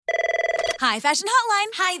Hi, Fashion Hotline.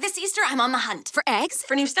 Hi, this Easter I'm on the hunt. For eggs?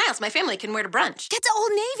 For new styles my family can wear to brunch. Get to Old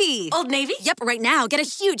Navy. Old Navy? Yep, right now, get a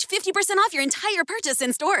huge 50% off your entire purchase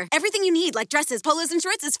in store. Everything you need, like dresses, polos, and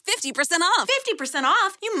shorts, is 50% off. 50%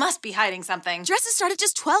 off? You must be hiding something. Dresses start at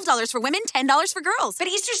just $12 for women, $10 for girls. But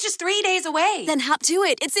Easter's just 3 days away. Then hop to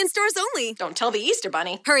it. It's in stores only. Don't tell the Easter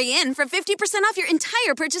Bunny. Hurry in for 50% off your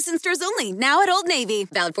entire purchase in stores only. Now at Old Navy.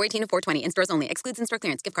 Valid 4/18 to 4/20. In stores only. Excludes in-store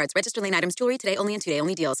clearance. Gift cards. Register lane items. Jewelry today only and 2-day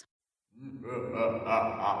only deals. He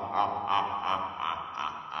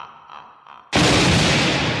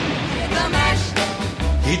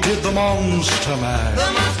did the monster mash.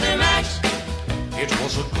 The monster mash. It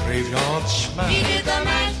was a graveyard smash. He did the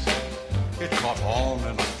mash. It caught on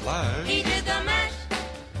in a flash. He did the mash.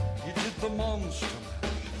 He did the monster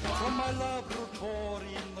mash. From my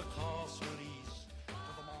laboratory in the castle east to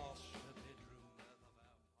the master bedroom.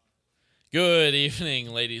 Good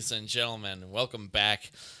evening, ladies and gentlemen. Welcome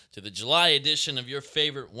back to the July edition of your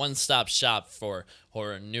favorite one-stop shop for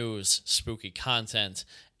horror news, spooky content,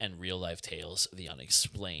 and real-life tales of the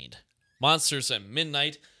unexplained. Monsters at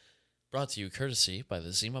Midnight, brought to you courtesy by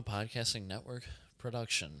the Zima Podcasting Network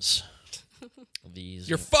Productions.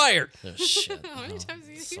 You're fired! Oh, shit. How many times have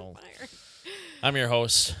you been fired? I'm your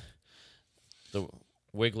host, the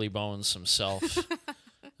Wiggly Bones himself.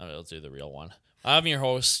 I'll do the real one. I'm your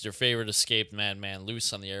host, your favorite escaped madman,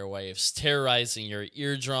 loose on the airwaves, terrorizing your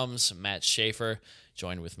eardrums, Matt Schaefer.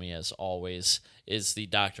 Joined with me, as always, is the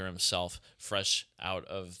doctor himself, fresh out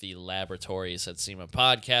of the laboratories at Zima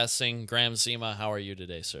Podcasting. Graham Zima, how are you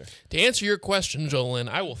today, sir? To answer your question, Jolyn,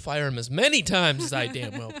 I will fire him as many times as I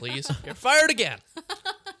damn well please. Get fired again.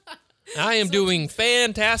 I am doing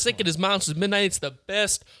fantastic. It is Monsters at Midnight. It's the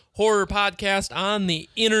best horror podcast on the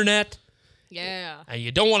internet. Yeah. And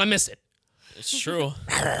you don't want to miss it. It's true.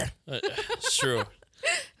 It's true.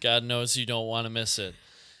 God knows you don't want to miss it.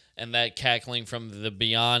 And that cackling from the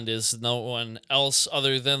beyond is no one else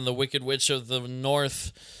other than the Wicked Witch of the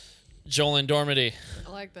North, Jolyn Dormady. I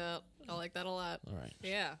like that. I like that a lot. All right.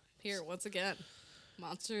 Yeah. Here, once again.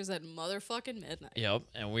 Monsters at motherfucking midnight. Yep,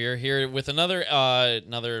 and we are here with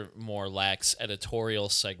another more lax editorial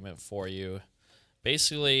segment for you.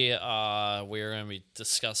 Basically, we're going to be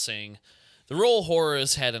discussing the role horror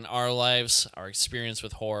has had in our lives, our experience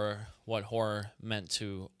with horror, what horror meant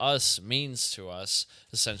to us, means to us.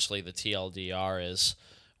 Essentially, the TLDR is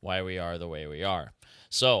why we are the way we are.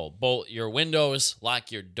 So, bolt your windows,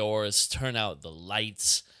 lock your doors, turn out the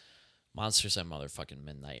lights. Monsters at motherfucking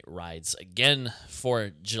Midnight rides again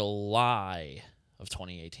for July of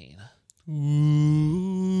 2018.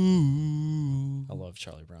 Ooh. I love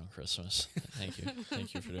Charlie Brown Christmas. Thank you.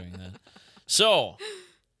 Thank you for doing that. So,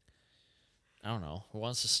 I don't know. Who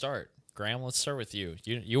wants to start? Graham, let's start with you.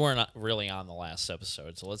 You weren't really on the last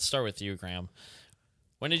episode, so let's start with you, Graham.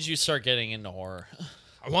 When did you start getting into horror?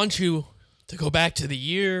 I want you to go back to the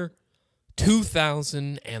year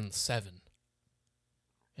 2007.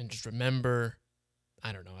 And just remember,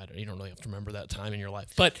 I don't know, you don't really have to remember that time in your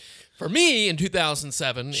life. But for me, in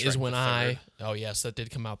 2007 is when oh yes, that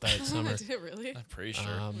did come out that summer. Did it really? I'm pretty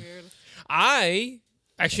sure. Weird.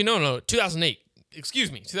 2008.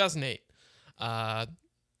 Excuse me, 2008.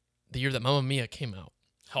 The year that Mamma Mia came out.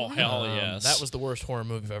 Oh, hell yes. That was the worst horror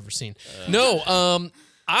movie I've ever seen. In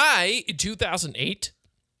 2008,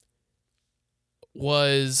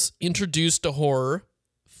 was introduced to horror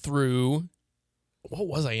through... What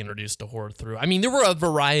was I introduced to horror through? I mean, there were a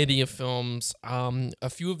variety of films, a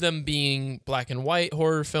few of them being black and white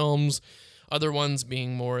horror films, other ones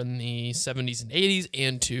being more in the 70s and 80s,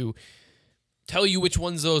 and to tell you which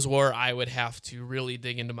ones those were, I would have to really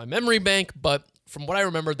dig into my memory bank, but from what I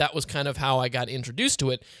remember, that was kind of how I got introduced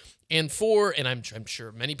to it. And I'm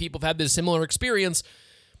sure many people have had this similar experience,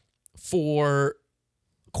 for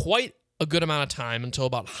quite a good amount of time, until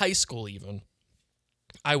about high school even,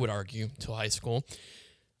 I would argue, till high school,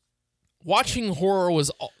 watching horror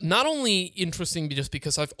was not only interesting just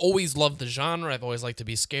because I've always loved the genre, I've always liked to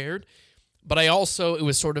be scared, but it was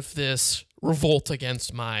sort of this revolt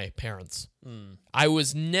against my parents. I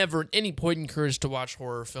was never at any point encouraged to watch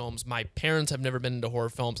horror films. My parents have never been into horror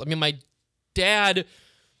films. I mean, my dad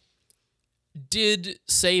did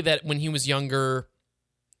say that when he was younger,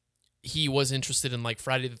 he was interested in like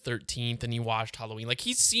Friday the 13th and he watched Halloween. Like,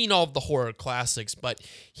 he's seen all of the horror classics, but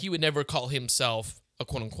he would never call himself a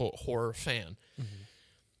quote unquote horror fan. Mm-hmm.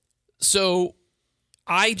 So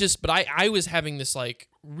I was having this like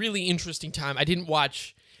really interesting time. I didn't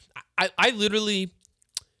watch,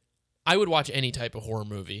 I would watch any type of horror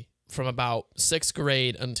movie from about 6th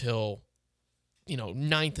grade until,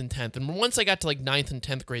 9th and 10th. And once I got to like 9th and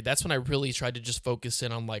 10th grade, that's when I really tried to just focus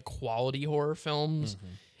in on like quality horror films. Mm-hmm.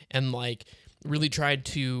 and like really tried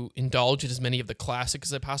to indulge in as many of the classics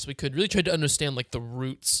as I possibly could. Really tried to understand like the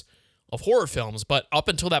roots of horror films. But up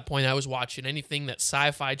until that point, I was watching anything that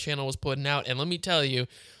Sci-Fi Channel was putting out. And let me tell you,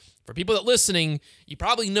 for people that are listening, you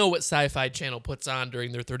probably know what Sci-Fi Channel puts on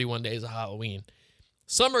during their 31 days of Halloween.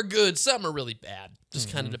 Some are good, some are really bad.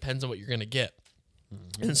 Just kind of depends on what you're going to get.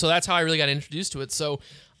 And so that's how I really got introduced to it. So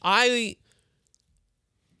I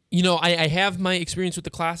have my experience with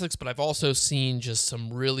the classics, but I've also seen just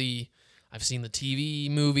some really... I've seen the TV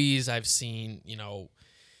movies. I've seen,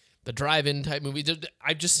 the drive-in type movies.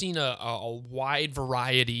 I've just seen a wide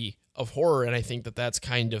variety of horror, and I think that that's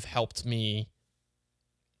kind of helped me,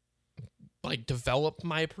 like, develop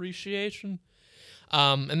my appreciation.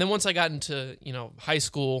 And then once I got into, high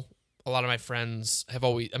school, a lot of my friends have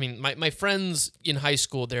always... I mean, my friends in high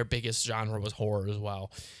school, their biggest genre was horror as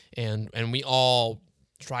well. And we all...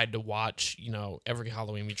 tried to watch, every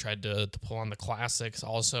Halloween we tried to pull on the classics,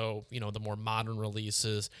 also, the more modern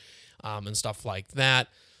releases and stuff like that.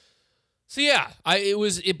 So yeah,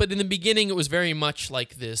 but in the beginning it was very much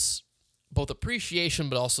like this, both appreciation,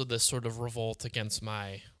 but also this sort of revolt against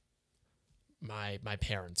my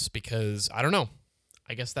parents, because I don't know,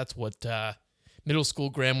 I guess that's what middle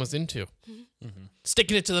school Graham was into.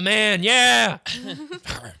 Sticking it to the man, yeah!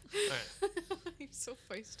 You're so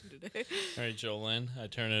feisty today. All right, Jolene, I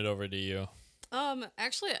turn it over to you.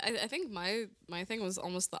 Actually, I think my thing was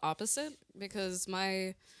almost the opposite, because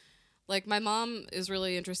my mom is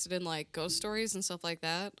really interested in like ghost stories and stuff like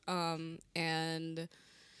that. And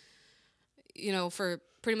for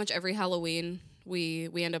pretty much every Halloween, we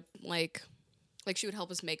end up like she would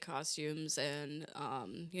help us make costumes, and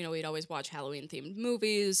we'd always watch Halloween themed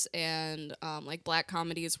movies, and like black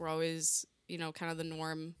comedies were always kind of the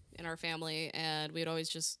norm in our family, and we'd always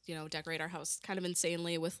just decorate our house kind of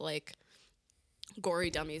insanely with like gory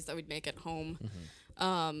dummies that we'd make at home.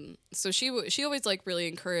 So she always like really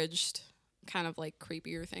encouraged kind of like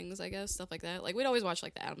creepier things, I guess, stuff like that. Like we'd always watch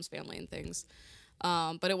like the Addams Family and things.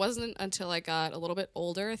 But it wasn't until I got a little bit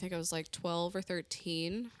older, I think I was like 12 or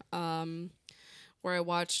 13, where I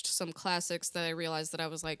watched some classics that I realized that I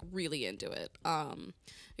was like really into it.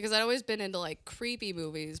 Because I'd always been into like creepy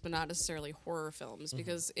movies, but not necessarily horror films.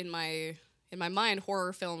 Because in my mind,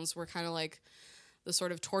 horror films were kind of like the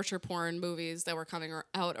sort of torture porn movies that were coming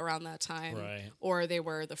out around that time. Right. Or they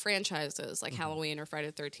were the franchises like Halloween or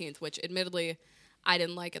Friday the 13th, which admittedly I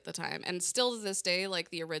didn't like at the time. And still to this day,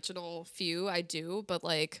 like the original few I do, but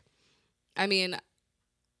like, I mean,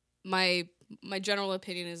 my general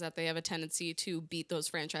opinion is that they have a tendency to beat those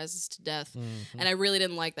franchises to death. And I really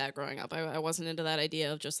didn't like that growing up. I wasn't into that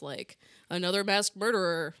idea of just like another masked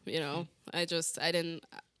murderer, I didn't,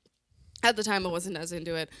 at the time I wasn't as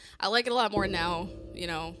into it. I like it a lot more now,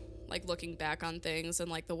 like looking back on things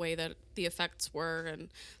and like the way that the effects were and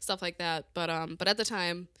stuff like that. But at the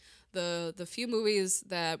time, the few movies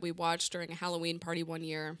that we watched during a Halloween party one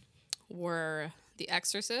year were The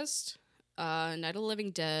Exorcist, Night of the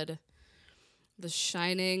Living Dead, The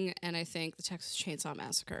Shining, and I think The Texas Chainsaw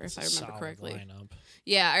Massacre, if I remember correctly. Lineup.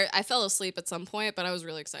 Yeah, I fell asleep at some point, but I was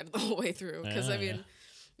really excited the whole way through. Because, and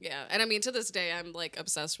I mean, to this day, I'm, like,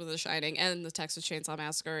 obsessed with The Shining and The Texas Chainsaw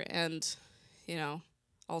Massacre and,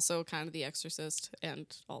 also kind of The Exorcist and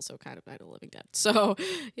also kind of Night of the Living Dead. So,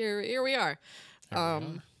 here we are.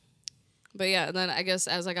 But, yeah, and then I guess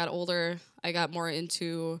as I got older, I got more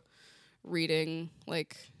into reading,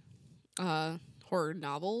 like, horror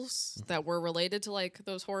novels that were related to like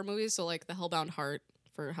those horror movies, so like the Hellbound Heart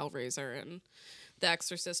for Hellraiser and the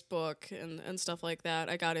Exorcist book and stuff like that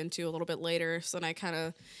I got into a little bit later. So then I kind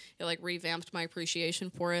of like revamped my appreciation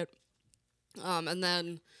for it, and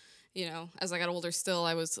then as I got older still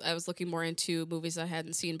I was looking more into movies I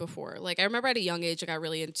hadn't seen before. Like I remember at a young age I got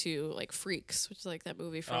really into like Freaks, which is like that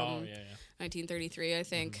movie from 1933 I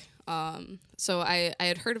think. So I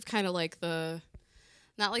had heard of kind of like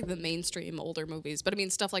not like the mainstream older movies, but I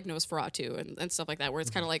mean stuff like Nosferatu and stuff like that, where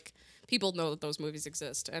it's kind of like people know that those movies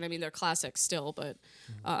exist, and I mean they're classics still. But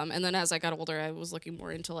and then as I got older, I was looking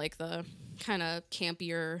more into like the kind of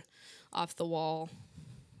campier, off the wall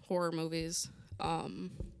horror movies.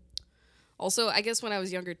 Also, I guess when I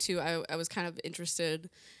was younger too, I was kind of interested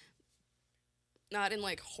not in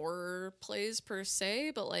like horror plays per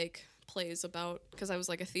se, but like plays about, because I was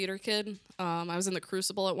like a theater kid. I was in the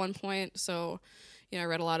Crucible at one point, so. I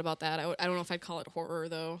read a lot about that. I don't know if I'd call it horror,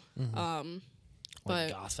 though.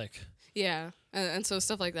 But Gothic. Yeah. And so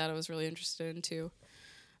stuff like that I was really interested in, too.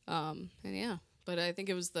 And yeah. But I think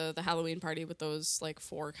it was the Halloween party with those, like,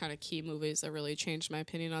 4 kind of key movies that really changed my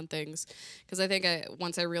opinion on things. Because I think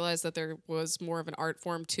once I realized that there was more of an art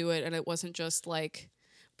form to it, and it wasn't just, like,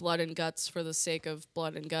 blood and guts for the sake of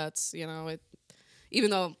blood and guts. You know, even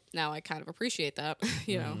though now I kind of appreciate that.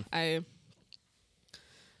 You know, I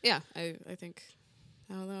think.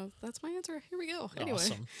 I don't know. That's my answer. Here we go. Anyway.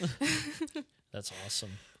 Awesome. That's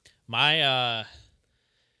awesome. My I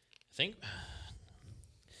think.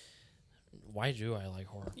 Why do I like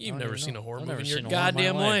horror? You've I don't never even seen know. a horror I've movie never in your seen a horror in my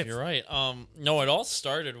goddamn life. You're right. No, it all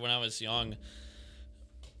started when I was young.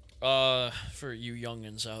 For you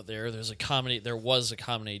youngins out there, there was a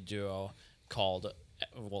comedy duo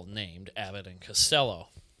named Abbott and Costello.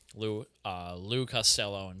 Lou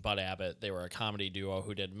Costello and Bud Abbott. They were a comedy duo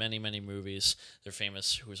who did many, many movies. They're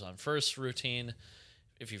famous. Who was on First Routine?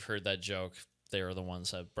 If you've heard that joke, they are the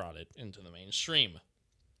ones that brought it into the mainstream.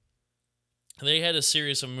 They had a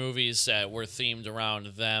series of movies that were themed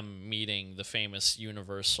around them meeting the famous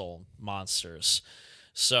Universal monsters.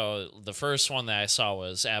 So the first one that I saw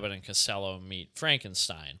was Abbott and Costello Meet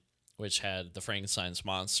Frankenstein, which had the Frankenstein's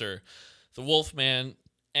monster, the Wolfman,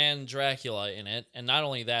 and Dracula in it. And not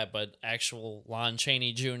only that, but actual Lon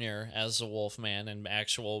Chaney Jr. as the Wolfman and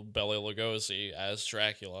actual Bela Lugosi as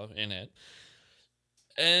Dracula in it.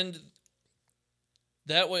 And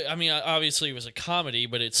that way, I mean, obviously it was a comedy,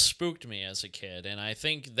 but it spooked me as a kid. And I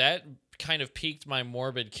think that kind of piqued my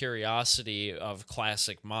morbid curiosity of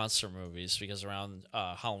classic monster movies, because around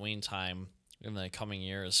Halloween time in the coming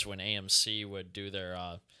years, when AMC would do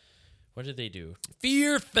their what did they do?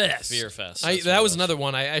 Fear Fest. Fear Fest. That was another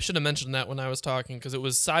one. I should have mentioned that when I was talking, because it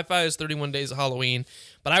was Sci-Fi's 31 Days of Halloween,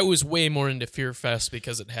 but I was way more into Fear Fest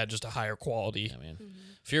because it had just a higher quality. I mean,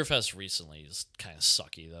 Fear Fest recently is kind of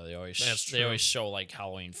sucky though. They always show like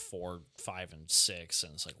Halloween 4, 5, and 6,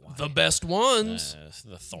 and it's like, why? The best ones.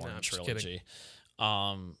 The Thorn I'm just trilogy.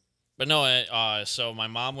 But no, so my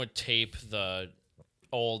mom would tape the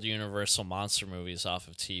old Universal monster movies off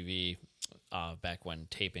of TV. Back when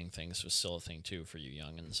taping things was still a thing too for you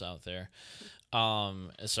youngins out there.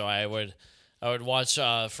 So I would watch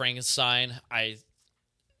Frankenstein. I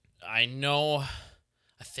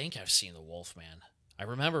think I've seen the Wolfman. I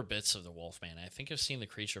remember bits of the Wolfman. I think I've seen the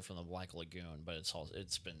Creature from the Black Lagoon, but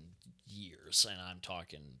it's been years, and I'm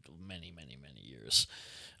talking many, many, many years.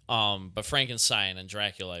 But Frankenstein and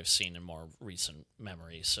Dracula I've seen in more recent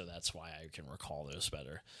memory, so that's why I can recall those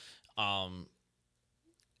better. And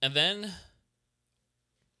then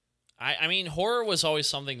I mean, horror was always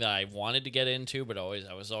something that I wanted to get into, but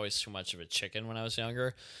I was always too much of a chicken when I was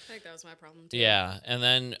younger. I think that was my problem too. Yeah, and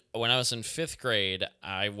then when I was in 5th grade,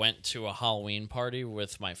 I went to a Halloween party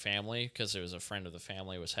with my family, because there was a friend of the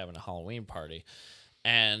family was having a Halloween party.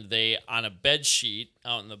 And they, on a bed sheet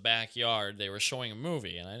out in the backyard, they were showing a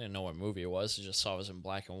movie, and I didn't know what movie it was. I just saw it was in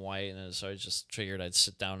black and white, and so I just figured I'd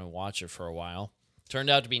sit down and watch it for a while. Turned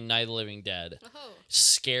out to be Night of the Living Dead. Oh.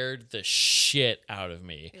 Scared the shit out of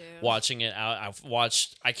me watching it out.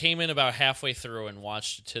 I came in about halfway through and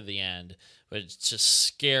watched it to the end, but it just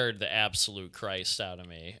scared the absolute Christ out of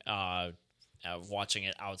me. Watching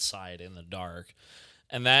it outside in the dark.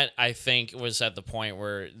 And that, I think, was at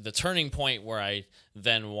the turning point where I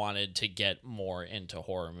then wanted to get more into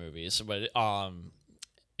horror movies. But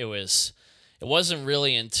it wasn't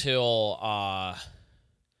really until I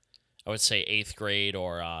would say 8th grade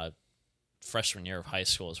or freshman year of high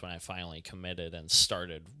school is when I finally committed and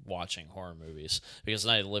started watching horror movies, because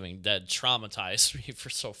Night of the Living Dead traumatized me for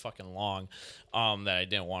so fucking long that I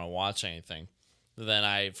didn't want to watch anything. Then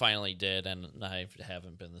I finally did, and I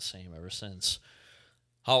haven't been the same ever since.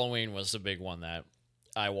 Halloween was the big one that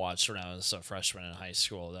I watched when I was a freshman in high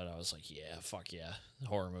school, that I was like, yeah, fuck yeah,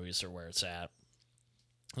 horror movies are where it's at.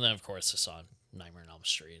 And then, of course, I saw Nightmare on Elm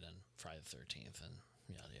Street and Friday the 13th and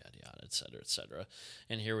yada, yada, yada, et cetera, et cetera.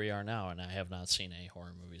 And here we are now, and I have not seen any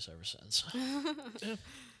horror movies ever since.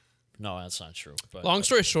 No, that's not true. But Long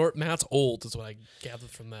story short, Matt's old is what I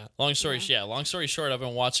gathered from that. Long story short, I've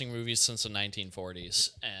been watching movies since the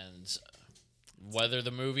 1940s, and whether the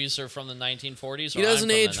movies are from the 1940s or He doesn't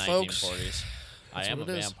I'm from age, the folks. 1940s, I am a what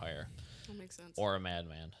it is. vampire That makes sense. or a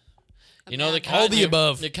madman. A You know, madman. All the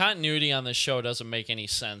above. The continuity on this show doesn't make any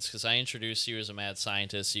sense, because I introduced you as a mad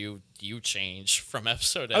scientist. You change from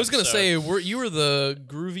episode to I was going to episode. say, you were the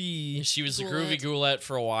groovy... She was the Goulette. groovy Goulette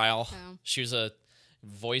for a while. Yeah. She was a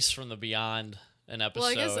voice from the beyond an episode.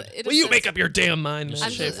 Well, I guess it Will you is- make up your damn mind, Matt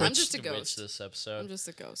I'm Schaefer? just a The witch ghost. This episode. I'm just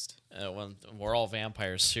a ghost. When we're all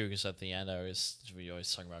vampires too, because at the end we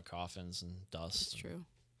always talk about coffins and dust. It's true.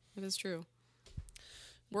 It is true.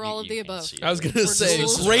 We're all of the can't above. see it. I was going to say,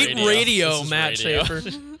 This is great radio, This is Matt radio.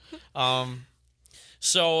 Schaefer.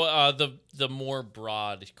 So the more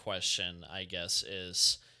broad question, I guess,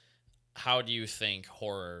 is how do you think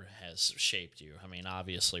horror has shaped you? I mean,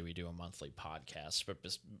 obviously we do a monthly podcast, but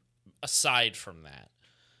aside from that,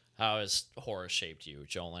 How has horror shaped you,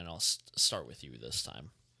 Jolene? I'll start with you this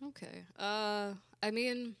time. Okay. I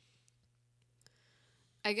mean,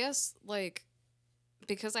 I guess, like,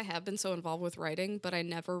 because I have been so involved with writing, but I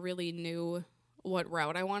never really knew what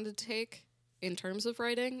route I wanted to take in terms of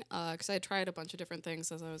writing, because I tried a bunch of different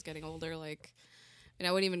things as I was getting older, like, and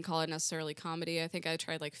I wouldn't even call it necessarily comedy. I think I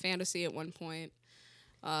tried, like, fantasy at one point.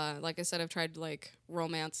 Like I said, I've tried, like,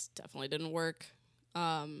 romance. Definitely didn't work.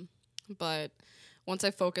 But once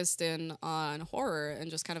I focused in on horror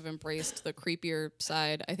and just kind of embraced the creepier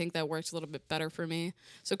side, I think that worked a little bit better for me.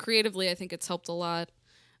 So creatively, I think it's helped a lot.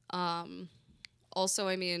 Also,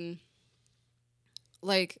 I mean,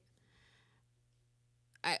 like,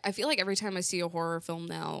 I feel like every time I see a horror film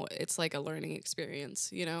now, it's like a learning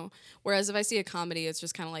experience, you know? Whereas if I see a comedy, it's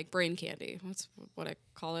just kind of like brain candy. That's what I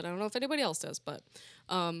call it. I don't know if anybody else does, but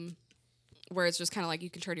where it's just kind of like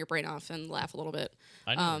you can turn your brain off and laugh a little bit.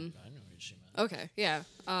 I know what she meant. Okay, yeah.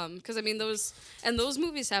 Because, I mean, those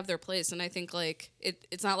movies have their place, and I think, like,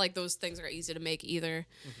 it's not like those things are easy to make either.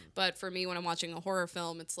 Mm-hmm. But for me, when I'm watching a horror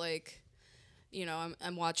film, it's like, you know,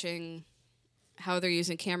 I'm watching how they're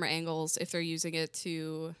using camera angles, if they're using it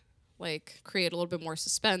to, like, create a little bit more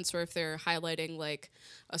suspense, or if they're highlighting, like,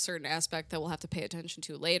 a certain aspect that we'll have to pay attention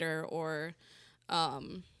to later, or,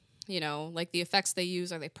 you know, like, the effects they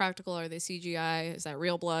use, are they practical, are they CGI, is that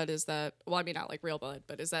real blood, is that, well, I mean, not, like, real blood,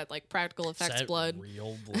 but is that, like, practical effects blood?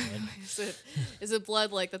 Real blood? is it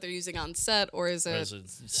blood, like, that they're using on set, or is it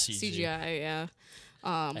CG? CGI, yeah.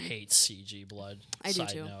 I hate CG blood. I do Side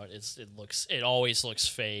too. note, it always looks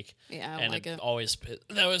fake. Yeah, I don't and like it. Always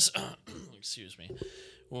that was excuse me,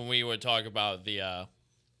 when we would talk about the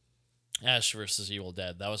Ash versus Evil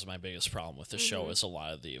Dead. That was my biggest problem with the show. Is a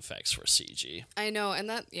lot of the effects were CG. I know, and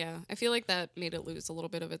that, yeah, I feel like that made it lose a little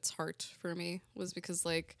bit of its heart for me. Was because,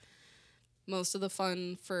 like, most of the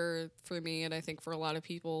fun for me, and I think for a lot of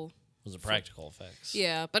people, Was the practical effects?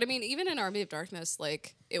 yeah, but I mean, even in Army of Darkness,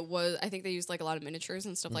 like, it was, I think they used, like, a lot of miniatures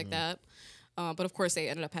and stuff like that. But of course, they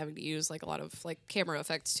ended up having to use, like, a lot of, like, camera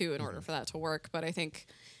effects too in order for that to work. But I think,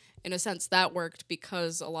 in a sense, that worked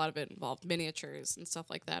because a lot of it involved miniatures and stuff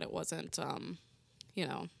like that. It wasn't, you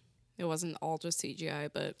know, it wasn't all just CGI.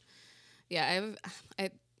 But yeah, I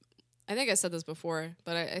think I said this before,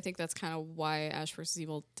 but I think that's kind of why Ash vs.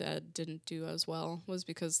 Evil Dead didn't do as well, was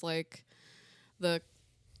because, like,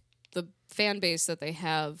 the fan base that they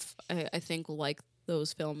have, I think, like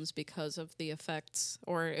those films because of the effects,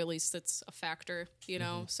 or at least it's a factor, you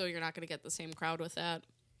know, so you're not going to get the same crowd with that.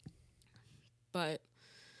 But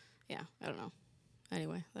yeah, I don't know.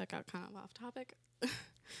 Anyway, that got kind of off topic.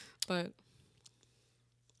 But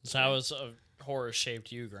So how has horror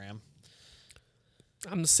shaped you, Graham?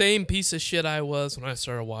 I'm the same piece of shit I was when I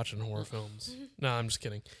started watching horror films. No, I'm just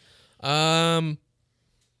kidding. I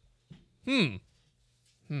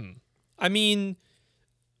mean,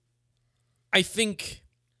 I think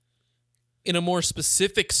in a more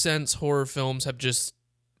specific sense, horror films have just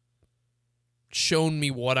shown me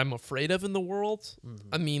what I'm afraid of in the world.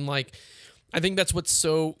 I mean, like, I think that's what's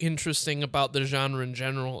so interesting about the genre in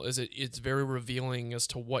general, is it's very revealing as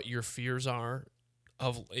to what your fears are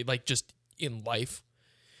of, like, just in life,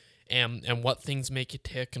 and what things make you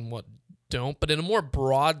tick and what don't. But in a more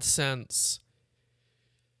broad sense,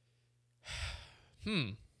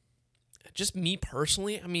 just me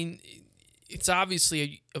personally, I mean, it's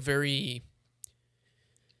obviously a very,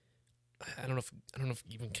 I don't know if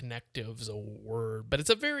even connective is a word, but it's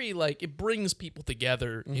a very, like, it brings people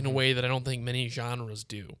together in a way that I don't think many genres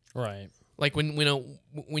do. Right. Like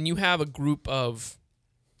when you have a group of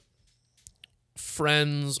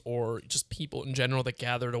friends or just people in general that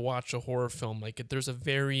gather to watch a horror film, like, there's a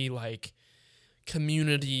very, like,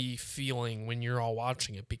 community feeling when you're all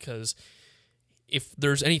watching it, because if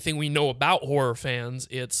there's anything we know about horror fans,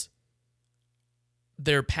 it's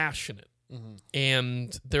they're passionate.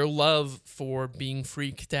 And their love for being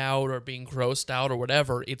freaked out or being grossed out or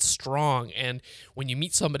whatever, it's strong. And when you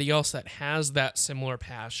meet somebody else that has that similar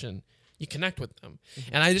passion, you connect with them.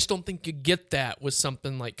 And I just don't think you get that with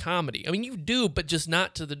something like comedy. I mean, you do, but just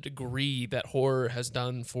not to the degree that horror has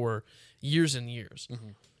done for years and years.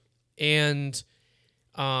 And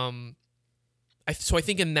so I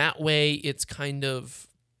think in that way, it's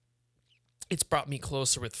brought me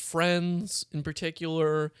closer with friends in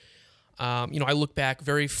particular. I look back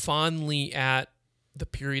very fondly at the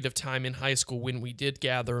period of time in high school when we did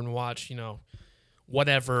gather and watch,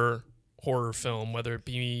 whatever horror film, whether it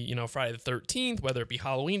be, Friday the 13th, whether it be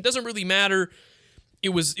Halloween, doesn't really matter. It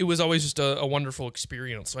was always just a wonderful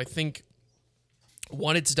experience. So I think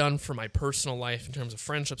what it's done for my personal life in terms of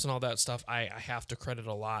friendships and all that stuff, I have to credit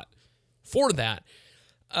a lot for that.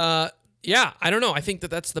 Yeah, I don't know. I think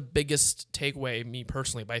that that's the biggest takeaway, me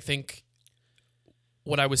personally. But I think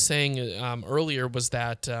what I was saying earlier was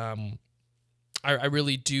that I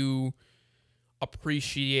really do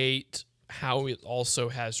appreciate how it also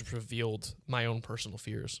has revealed my own personal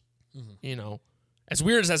fears. You know, as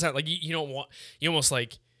weird as that sounds, like you don't want, you almost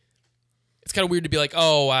like, it's kind of weird to be like,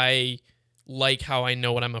 oh, I like how I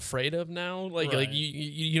know what I'm afraid of now. Like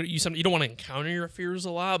you don't want to encounter your fears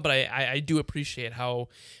a lot, but I do appreciate how,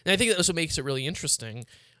 and I think that also makes it really interesting.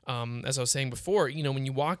 As I was saying before, you know, when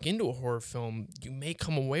you walk into a horror film, you may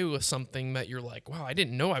come away with something that you're like, wow, I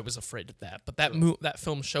didn't know I was afraid of that, but that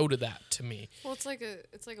film showed that to me. Well, it's like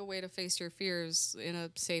a way to face your fears in a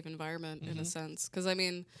safe environment, in a sense. Because I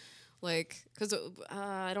mean, like,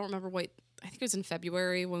 I don't remember what, I think it was in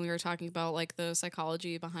February when we were talking about like the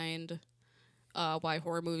psychology behind why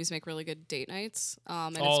horror movies make really good date nights,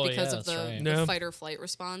 and it's because of the fight or flight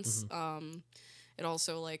response. It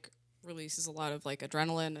also like releases a lot of like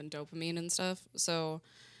adrenaline and dopamine and stuff. So,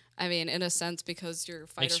 I mean, in a sense, because your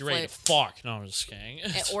fight Makes or you flight ready to fuck. No, I'm just kidding.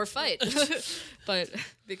 or fight, but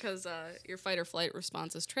because your fight or flight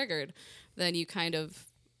response is triggered, then you kind of,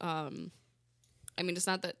 I mean, it's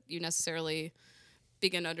not that you necessarily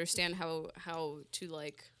begin to understand how to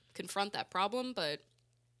like confront that problem, but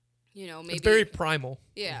you know, maybe It's very primal.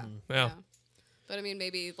 yeah, Yeah. But I mean,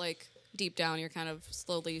 maybe like deep down, you're kind of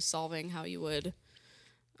slowly solving how you would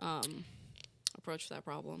approach that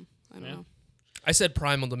problem. I don't know. I said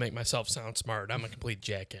primal to make myself sound smart. I'm a complete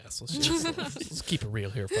jackass. Let's keep it real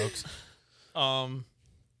here, folks.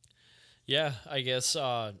 Yeah, I guess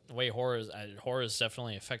the way horror has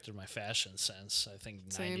definitely affected my fashion sense. I think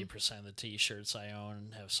Same. 90% of the T-shirts I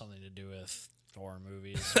own have something to do with horror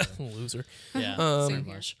movies. Loser. Yeah, Same pretty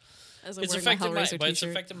here. much. As I'm It's wearing my affected my, Hellraiser but it's t-shirt.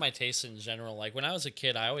 affected my taste in general. Like when I was a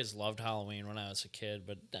kid, I always loved Halloween when I was a kid.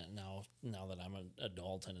 But now that I'm an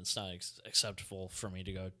adult and it's not acceptable for me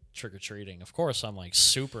to go trick or treating, of course I'm like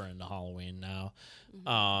super into Halloween now.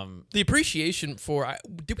 The appreciation for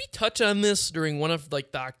did we touch on this during one of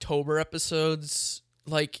like the October episodes?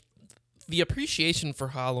 Like the appreciation for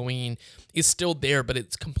Halloween is still there, but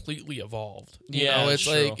it's completely evolved. You Yeah, know, it's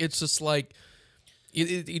true. like it's just like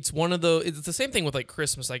it's one of the. It's the same thing with like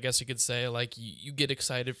Christmas, I guess you could say. Like you get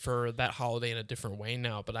excited for that holiday in a different way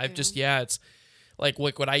now. But I've just it's like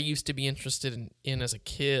what I used to be interested in as a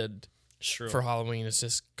kid True. for Halloween is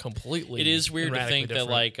just completely. It is weird and to radically think different.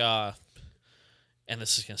 that like and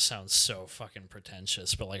this is gonna sound so fucking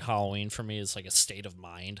pretentious, but like Halloween for me is like a state of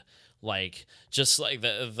mind. Like just like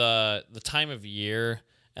the time of year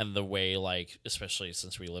and the way, like, especially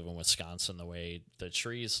since we live in Wisconsin, the way the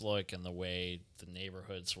trees look and the way the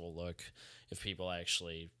neighborhoods will look if people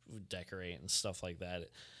actually decorate and stuff like that.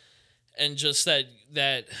 And just that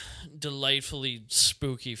delightfully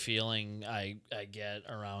spooky feeling I get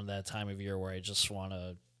around that time of year where I just want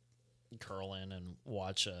to curl in and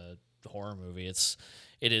watch a horror movie. It's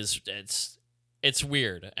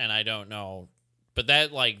weird, and I don't know, but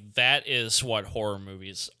that is what horror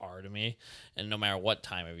movies are to me, and no matter what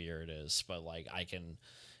time of year it is. But like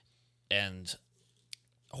and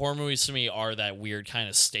horror movies to me are that weird kind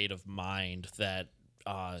of state of mind that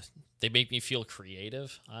they make me feel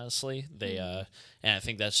creative. Honestly, they and I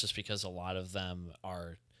think that's just because a lot of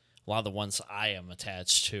the ones I am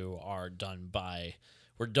attached to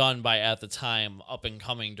were done by at the time up and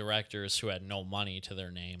coming directors who had no money to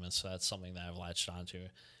their name, and so that's something that I've latched onto,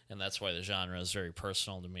 and that's why the genre is very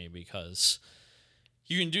personal to me, because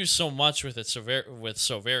you can do so much with it with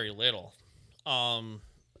so very little.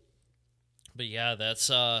 But yeah, that's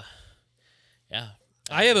yeah.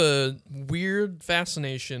 I have a weird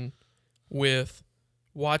fascination with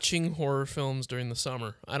watching horror films during the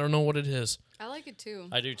summer. I don't know what it is. I like it too.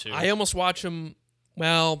 I do too. I almost watch them.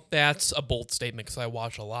 Well, that's a bold statement because I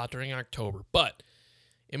watch a lot during October. But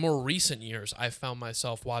in more recent years, I've found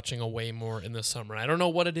myself watching a way more in the summer. I don't know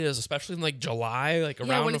what it is, especially in like July, like Yeah,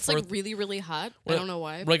 around when the it's 4th. like really, really hot. I don't know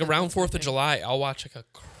why. Like but around that's my 4th of thing. July, I'll watch like a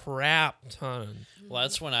crap ton. Well,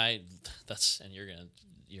 that's when and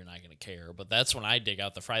you're not gonna care, but that's when I dig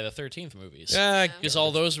out the Friday the 13th movies. Yeah, Because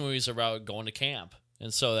all those movies are about going to camp,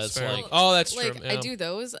 and so that's fair. like Oh, that's true. Like I yeah. do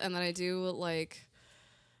those, and then I do like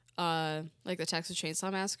the Texas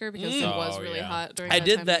Chainsaw Massacre because it Oh, was really yeah. hot during. I that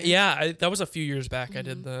did time that. of year. Yeah, that was a few years back. I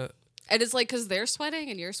did that. And it's like because they're sweating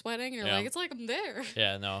and you're sweating, you're Yeah. like, it's like I'm there.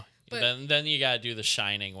 yeah, no. But- then you gotta do The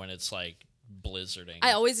Shining when it's like blizzarding.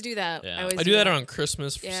 I always do that. Yeah. I always I do that around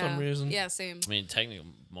Christmas for some reason. Yeah, same. I mean, technically,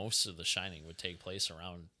 most of The Shining would take place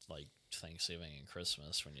around like Thanksgiving and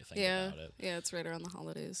Christmas when you think Yeah, about it. yeah, it's right around the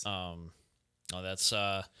holidays. Oh, that's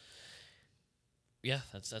Yeah,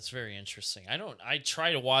 that's very interesting. I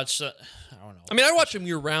try to watch. I don't know. I mean, I watch them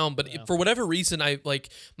year round, but for whatever reason, I like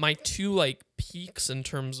my two like peaks in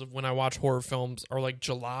terms of when I watch horror films are like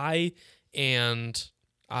July and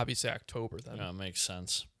obviously October. Then Yeah, makes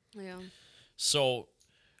sense. Yeah. So,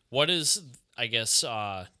 what is, I guess,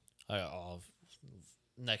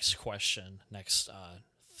 next question, next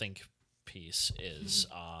think piece is,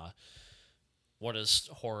 what does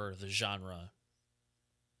horror, the genre,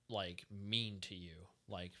 like, mean to you?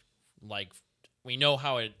 Like, we know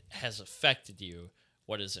how it has affected you.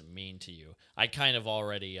 What does it mean to you? I kind of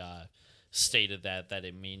already stated that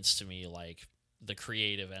it means to me, like, the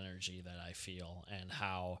creative energy that I feel and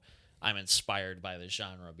how I'm inspired by the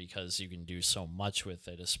genre because you can do so much with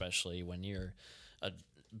it, especially when you're a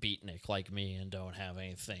beatnik like me and don't have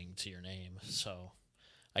anything to your name. So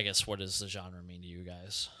I guess what does the genre mean to you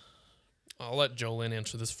guys? I'll let Jolene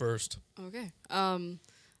answer this first. Okay.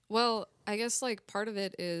 Well, I guess like part of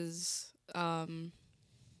it is, I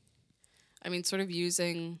mean, sort of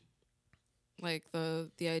using like the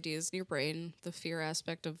ideas in your brain, the fear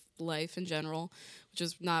aspect of life in general, which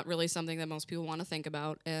is not really something that most people want to think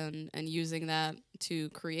about, and using that to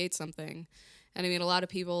create something. And I mean, a lot of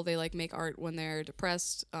people, they like make art when they're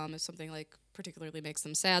depressed. If something like particularly makes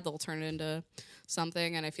them sad, they'll turn it into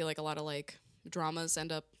something. And I feel like a lot of like dramas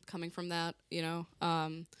end up coming from that, you know.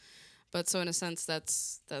 But so in a sense,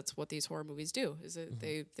 that's what these horror movies do. Is it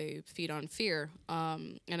they feed on fear.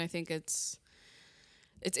 And I think it's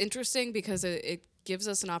interesting because it gives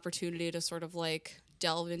us an opportunity to sort of like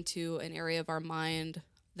delve into an area of our mind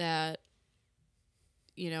that,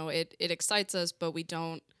 you know, it excites us, but we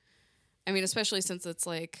don't. I mean, especially since it's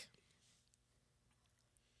like,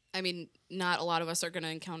 I mean, not a lot of us are going to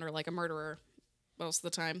encounter like a murderer most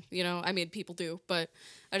of the time, you know? I mean, people do, but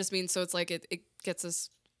I just mean, so it's like it gets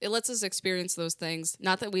us, it lets us experience those things.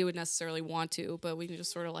 Not that we would necessarily want to, but we can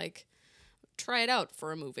just sort of like try it out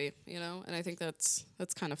for a movie, you know? And I think that's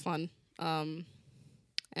kind of fun.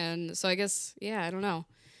 And so I guess, yeah, I don't know.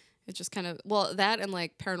 It just kind of, well, that and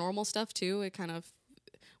like paranormal stuff too, it kind of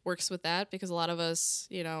works with that because a lot of us,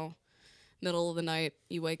 you know, middle of the night,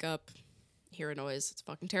 you wake up, hear a noise, it's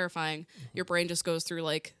fucking terrifying. Your brain just goes through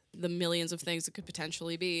like the millions of things it could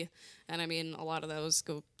potentially be. And I mean, a lot of those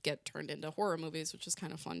get turned into horror movies, which is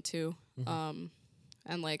kind of fun too. And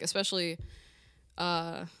like, especially,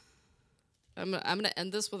 I'm gonna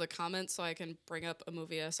end this with a comment so I can bring up a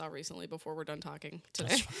movie I saw recently before we're done talking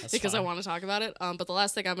today That's because fine. I want to talk about it. But the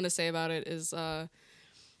last thing I'm gonna say about it is,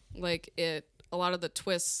 like a lot of the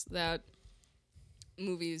twists that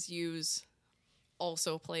movies use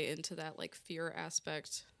also play into that like fear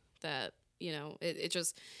aspect that, you know,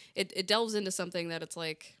 it delves into something that it's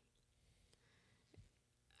like,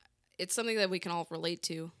 it's something that we can all relate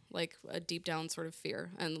to, like a deep down sort of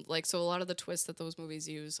fear. And like, so a lot of the twists that those movies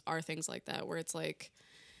use are things like that, where it's like,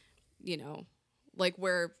 you know, like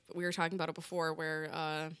where we were talking about it before,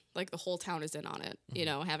 where like the whole town is in on it, you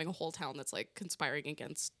know, having a whole town that's like conspiring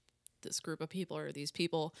against this group of people or these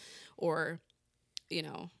people, or, you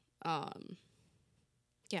know,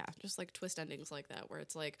 yeah, just like twist endings like that, where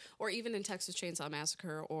it's like, or even in Texas Chainsaw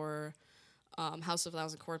Massacre or House of a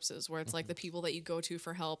Thousand Corpses, where it's like the people that you go to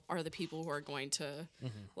for help are the people who are going to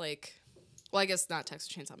like, well, I guess not Texas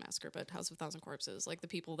Chainsaw Massacre, but House of a Thousand Corpses, like the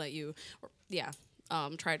people that you,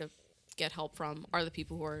 try to get help from are the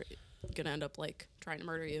people who are gonna end up like trying to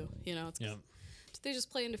murder you. You know, they just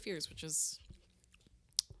play into fears, which is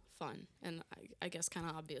fun and I guess kind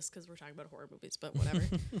of obvious because we're talking about horror movies, but whatever.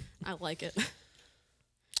 I like it.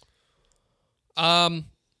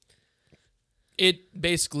 It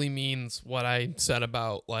basically means what I said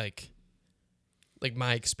about like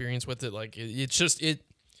my experience with it. Like it's just it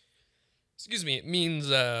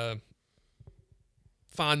means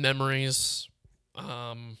fond memories.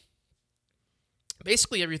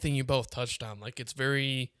 Basically everything you both touched on. Like it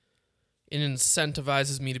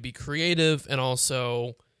incentivizes me to be creative, and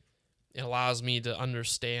also it allows me to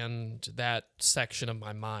understand that section of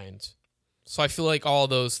my mind. So I feel like all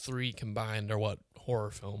those three combined are what horror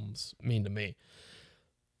films mean to me.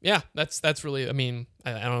 Yeah, that's really, I mean,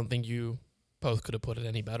 I don't think you both could have put it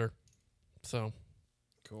any better. So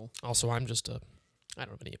Cool. Also, I don't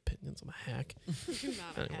have any opinions. I'm a hack. You're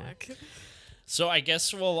not a hack. So I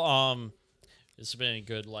guess we'll this has been a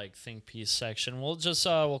good like think piece section. We'll just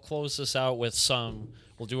we'll close this out with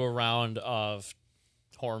we'll do a round of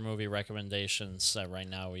horror movie recommendations that right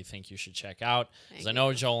now we think you should check out. Because I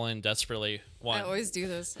know Jolene desperately I always do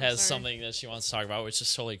this. I'm has sorry. something that she wants to talk about, which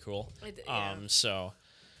is totally cool. yeah. So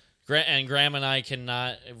Graham and I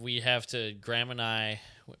cannot. Graham and I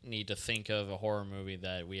need to think of a horror movie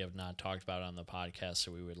that we have not talked about on the podcast,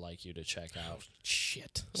 so we would like you to check out.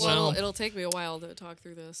 Shit. Well, it'll take me a while to talk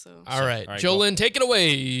through this. So. All right, all right, Jolyn, take it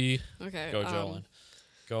away. Okay. Go, Jolyn.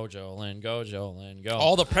 Go, Jolyn. Go, Jolyn. Go.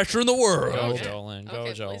 All the pressure in the world. Go, Okay. Jolyn. Go,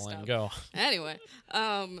 Okay, please Jolyn. stop. Go. Anyway,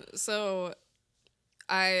 so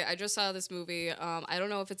I just saw this movie. I don't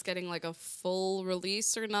know if it's getting like a full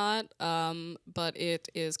release or not. But it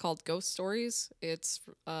is called Ghost Stories. It's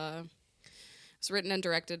written and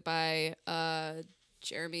directed by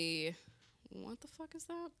Jeremy. What the fuck is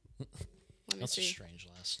that? Let me That's a see. strange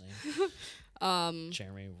last name.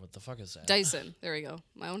 Jeremy, what the fuck is that? Dyson. There we go.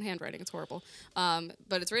 My own handwriting. It's horrible.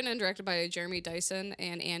 But it's written and directed by Jeremy Dyson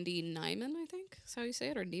and Andy Nyman, I think is how you say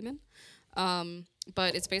it, or Neiman.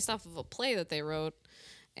 But it's based off of a play that they wrote.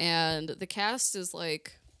 And the cast is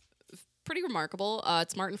like pretty remarkable.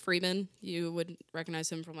 It's Martin Freeman. You would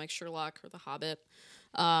recognize him from like Sherlock or The Hobbit.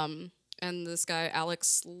 And this guy,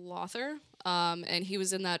 Alex Lothar. And he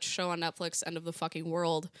was in that show on Netflix, End of the Fucking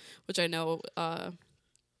World, which I know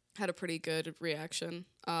had a pretty good reaction.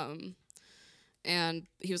 And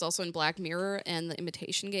he was also in Black Mirror and The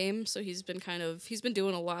Imitation Game. So he's been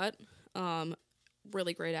doing a lot.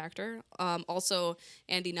 Really great actor. Also,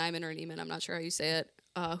 Andy Nyman or Neiman, I'm not sure how you say it,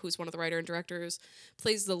 who's one of the writer and directors,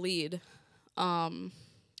 plays the lead.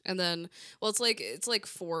 And then, well, it's like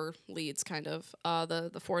four leads, kind of.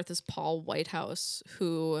 The fourth is Paul Whitehouse,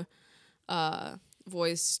 who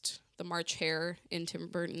voiced the March Hare in Tim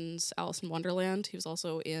Burton's Alice in Wonderland. He was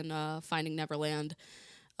also in Finding Neverland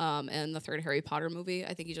and the third Harry Potter movie.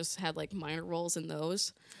 I think he just had like minor roles in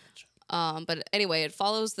those. But anyway, it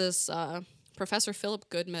follows this Professor Philip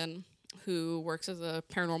Goodman, who works as a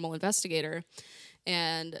paranormal investigator,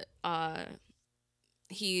 and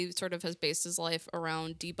he sort of has based his life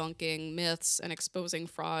around debunking myths and exposing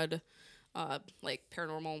fraud, like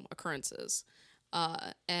paranormal occurrences.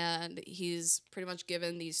 And he's pretty much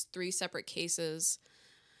given these 3 separate cases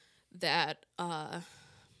that are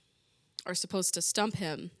supposed to stump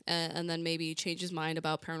him and then maybe change his mind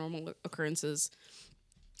about paranormal occurrences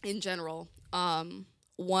in general.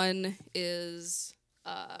 One is,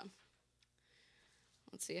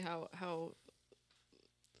 let's see how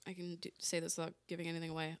I can say this without giving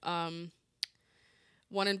anything away.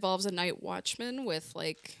 One involves a night watchman with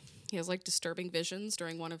he has disturbing visions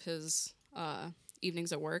during one of his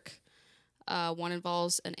evenings at work. One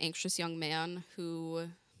involves an anxious young man who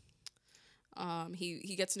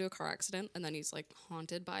he gets into a car accident and then he's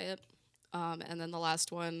haunted by it. And then the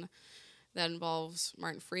last one that involves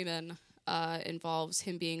Martin Freeman involves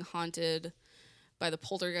him being haunted by the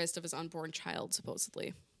poltergeist of his unborn child,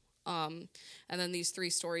 supposedly. And then these 3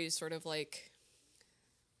 stories sort of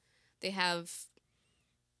they have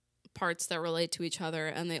parts that relate to each other,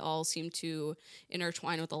 and they all seem to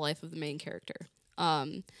intertwine with the life of the main character.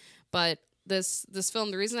 But this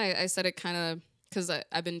film, the reason I said it kind of, because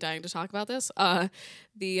I've been dying to talk about this,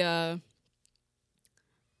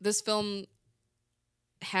 this film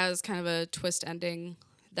has kind of a twist ending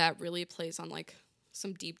that really plays on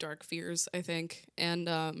some deep dark fears, I think. And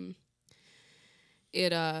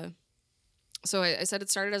so I said it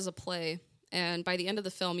started as a play, and by the end of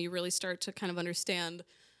the film you really start to kind of understand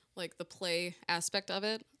the play aspect of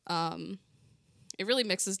it. It really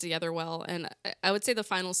mixes together well, and I would say the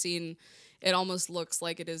final scene, it almost looks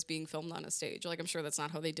like it is being filmed on a stage. I'm sure that's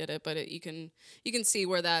not how they did it, but you can see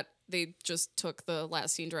where that they just took the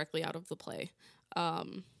last scene directly out of the play.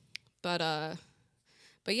 But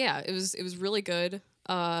yeah, it was really good.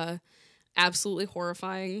 Absolutely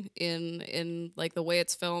horrifying in the way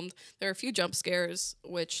it's filmed. There are a few jump scares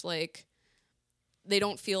which they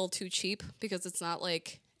don't feel too cheap because it's not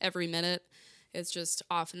every minute. It's just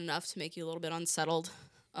often enough to make you a little bit unsettled.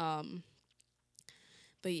 But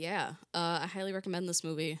yeah, I highly recommend this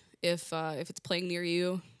movie. If it's playing near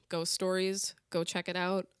you, Ghost Stories, go check it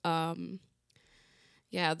out.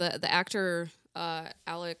 Yeah, the actor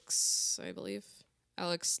Alex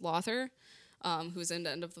Lothar, who's in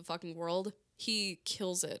End of the Fucking World, he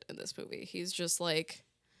kills it in this movie. He's just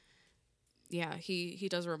he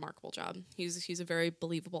does a remarkable job. He's a very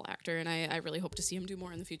believable actor, and I really hope to see him do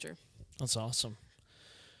more in the future. That's awesome.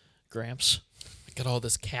 Gramps? I got all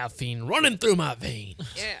this caffeine running through my veins.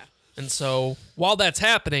 Yeah. And so, while that's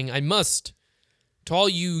happening, I must, to all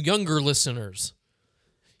you younger listeners,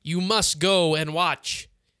 you must go and watch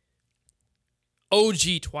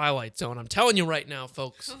OG Twilight Zone. I'm telling you right now,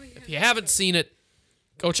 folks, if you haven't seen it,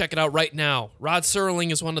 go check it out right now. Rod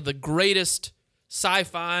Serling is one of the greatest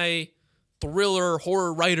sci-fi, thriller,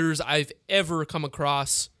 horror writers I've ever come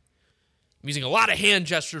across. I'm using a lot of hand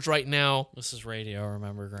gestures right now. This is radio,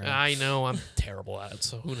 remember, Graham? I know I'm terrible at it,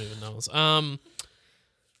 so who even knows?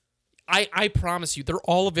 I promise you, they're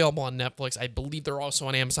all available on Netflix. I believe they're also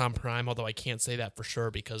on Amazon Prime, although I can't say that for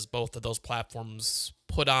sure because both of those platforms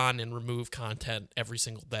put on and remove content every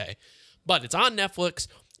single day. But it's on Netflix.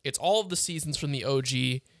 It's all of the seasons from the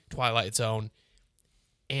OG Twilight Zone.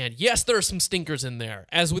 And yes, there are some stinkers in there,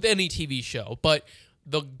 as with any TV show, but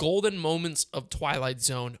the golden moments of Twilight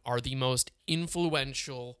Zone are the most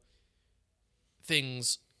influential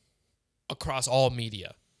things across all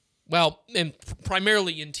media. Well, and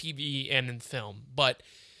primarily in TV and in film, but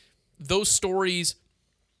those stories,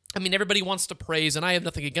 I mean, everybody wants to praise, and I have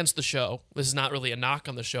nothing against the show. This is not really a knock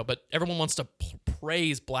on the show, but everyone wants to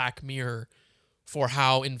praise Black Mirror for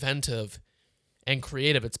how inventive and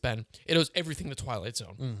creative it's been. It owes everything to Twilight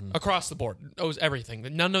Zone across the board. It owes everything.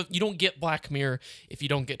 You don't get Black Mirror if you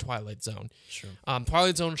don't get Twilight Zone. Sure.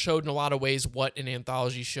 Twilight Zone showed in a lot of ways what an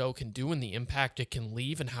anthology show can do and the impact it can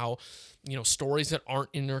leave, and how stories that aren't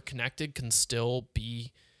interconnected can still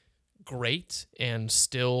be great and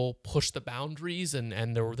still push the boundaries.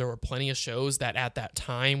 And there were plenty of shows that at that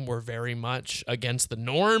time were very much against the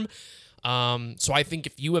norm. So I think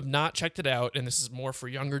if you have not checked it out, and this is more for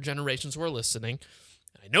younger generations who are listening,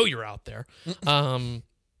 I know you're out there,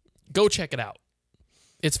 go check it out.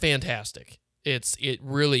 It's fantastic. It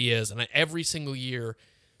really is. And every single year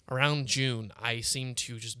around June, I seem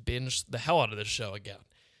to just binge the hell out of this show again.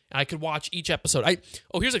 And I could watch each episode.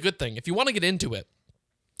 Here's a good thing. If you want to get into it,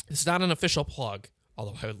 it's not an official plug,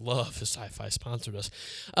 although I would love if Sci-Fi sponsored us.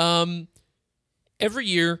 Every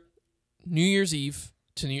year, New Year's Eve,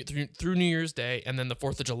 through New Year's Day, and then the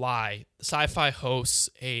 4th of July, Sci-Fi hosts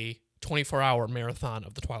a 24-hour marathon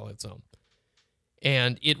of the Twilight Zone.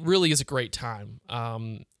 And it really is a great time.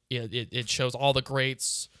 It shows all the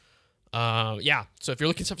greats. So if you're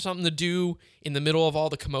looking for something to do in the middle of all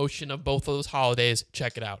the commotion of both of those holidays,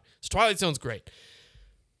 check it out. So Twilight Zone's great.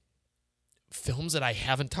 Films that I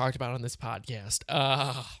haven't talked about on this podcast.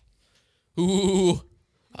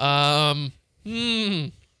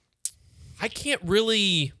 I can't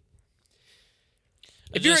really.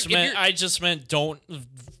 I just meant don't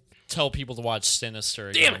tell people to watch Sinister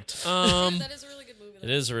again. Damn it. That is a really good movie. It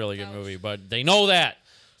is a really good movie, but they know that.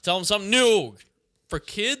 Tell them something new. For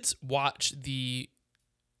kids, watch the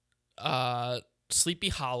Sleepy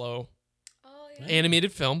Hollow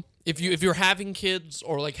animated film. If you're having kids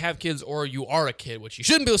or have kids, or you are a kid, which you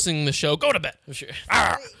shouldn't be listening to the show, go to bed. Sure.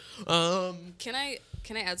 Can I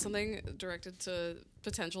add something directed to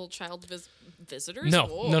potential child visitors? No.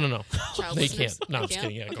 Child They listeners? can't. No, They I'm just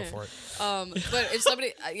can't? kidding. Yeah, go Okay. for it. But if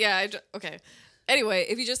somebody, okay. Anyway,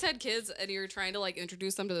 if you just had kids and you're trying to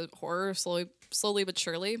introduce them to horror slowly but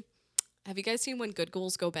surely, have you guys seen When Good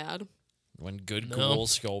Ghouls Go Bad? When good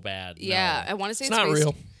ghouls go bad. No. Yeah, I want to say It's not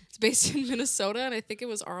real. It's based in Minnesota, and I think it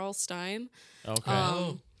was R.L. Stein.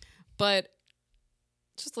 Okay. But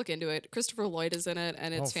just look into it. Christopher Lloyd is in it,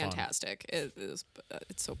 and it's fun. fantastic. It's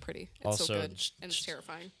so pretty. It's Also, so good, and it's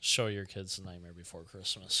terrifying. Show your kids The Nightmare Before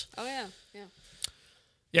Christmas. Oh yeah.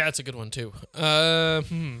 Yeah, it's a good one too.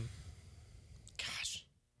 Gosh.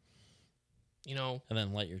 And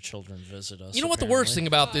then let your children visit us. You know what the worst thing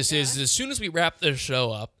about this is as soon as we wrap this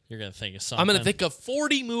show up, You're going to think of something. I'm going to think of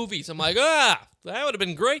 40 movies. I'm like, that would have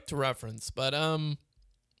been great to reference. But,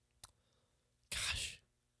 gosh.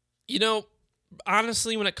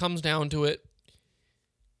 Honestly, when it comes down to it,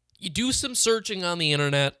 you do some searching on the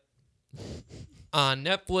internet, on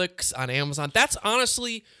Netflix, on Amazon. That's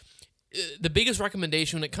honestly the biggest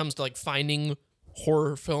recommendation when it comes to finding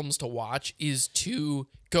horror films to watch is to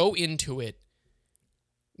go into it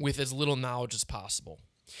with as little knowledge as possible.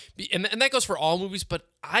 And that goes for all movies, but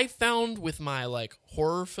I found with my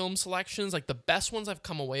horror film selections, the best ones I've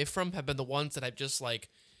come away from have been the ones that I've just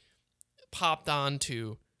popped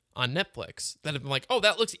onto on Netflix that have been oh,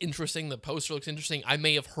 that looks interesting. The poster looks interesting. I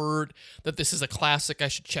may have heard that this is a classic I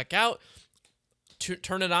should check out.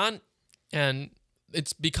 Turn it on, and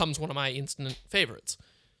it becomes one of my instant favorites.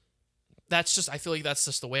 I feel like that's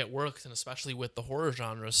just the way it works, and especially with the horror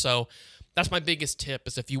genre. So that's my biggest tip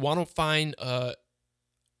is if you want to find a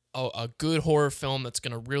good horror film that's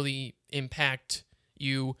going to really impact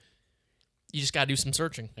you, you just got to do some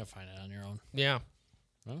searching. You'll find it on your own. Yeah.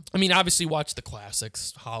 Well. I mean, obviously watch the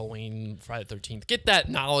classics, Halloween, Friday the 13th. Get that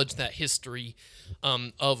knowledge, that history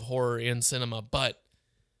of horror in cinema. But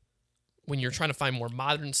when you're trying to find more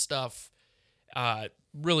modern stuff,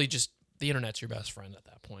 really just the internet's your best friend at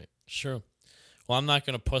that point. Sure. Well, I'm not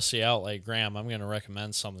going to pussy out like Graham. I'm going to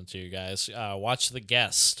recommend something to you guys. Watch The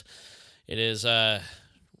Guest. It is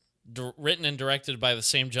written and directed by the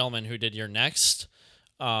same gentleman who did Your Next.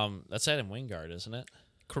 That's Adam Wingard, isn't it?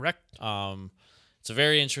 Correct. It's a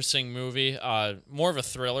very interesting movie. More of a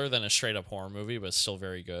thriller than a straight-up horror movie, but still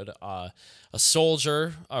very good. A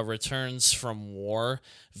soldier returns from war,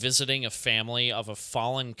 visiting a family of a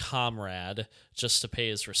fallen comrade just to pay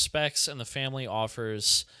his respects, and the family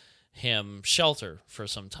offers him shelter for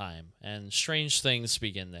some time. And strange things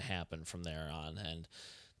begin to happen from there on, and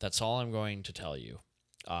that's all I'm going to tell you.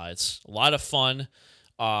 It's a lot of fun.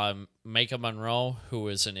 Micah Monroe, who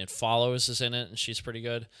is in It Follows, is in it, and she's pretty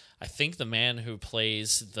good. I think the man who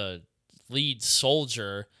plays the lead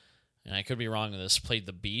soldier, and I could be wrong on this, played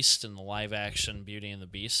the Beast in the live-action Beauty and the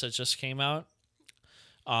Beast that just came out.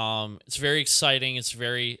 It's very exciting. It's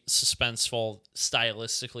very suspenseful.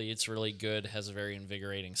 Stylistically, it's really good. Has a very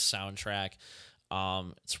invigorating soundtrack.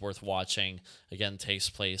 It's worth watching. Again,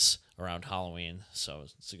 takes place around Halloween, so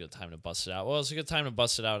it's a good time to bust it out. Well, it's a good time to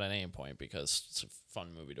bust it out at any point because it's a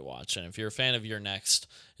fun movie to watch. And if you're a fan of You're Next,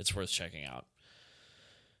 it's worth checking out.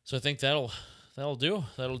 So I think that'll do. That'll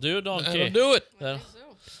do it. That'll do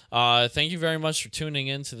it. Thank you very much for tuning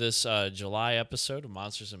in to this July episode of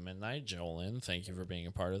Monsters at Midnight. Jolyn, thank you for being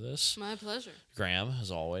a part of this. My pleasure. Graham, as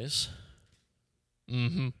always.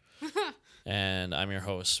 Mm-hmm. And I'm your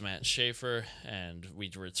host, Matt Schaefer, and we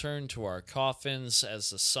return to our coffins as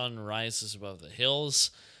the sun rises above the hills.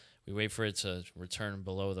 We wait for it to return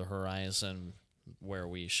below the horizon, where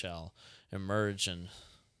we shall emerge and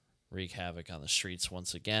wreak havoc on the streets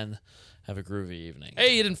once again. Have a groovy evening.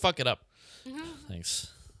 Hey, you didn't fuck it up. Thanks,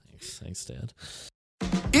 Dad.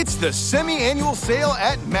 It's the semi-annual sale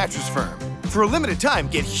at Mattress Firm. For a limited time,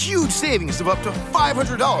 get huge savings of up to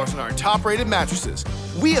 $500 on our top-rated mattresses.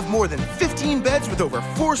 We have more than 15 beds with over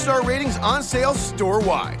 4-star ratings on sale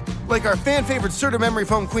store-wide. Like our fan-favorite Serta Memory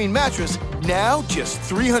Foam Queen mattress, now just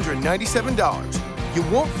 $397. You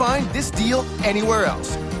won't find this deal anywhere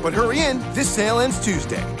else. But hurry in, this sale ends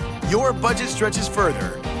Tuesday. Your budget stretches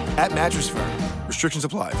further at Mattress Firm. Restrictions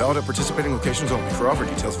apply. Valid at participating locations only. For offer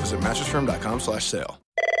details, visit mattressfirm.com/sale.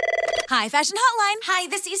 Hi, Fashion Hotline. Hi,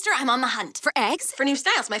 this Easter I'm on the hunt. For eggs? For new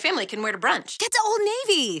styles my family can wear to brunch. Get to Old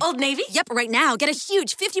Navy. Old Navy? Yep, right now, get a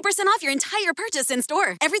huge 50% off your entire purchase in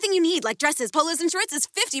store. Everything you need, like dresses, polos, and shorts, is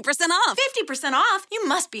 50% off. 50% off? You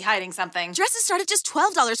must be hiding something. Dresses start at just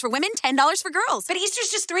 $12 for women, $10 for girls. But Easter's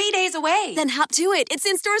just 3 days away. Then hop to it. It's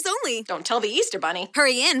in stores only. Don't tell the Easter Bunny.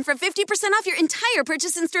 Hurry in for 50% off your entire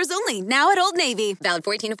purchase in stores only. Now at Old Navy. Valid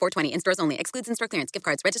 4/18 to 4/20 in stores only. Excludes in-store clearance. Gift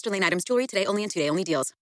cards. Register lane items. Jewelry today only and 2-day only deals.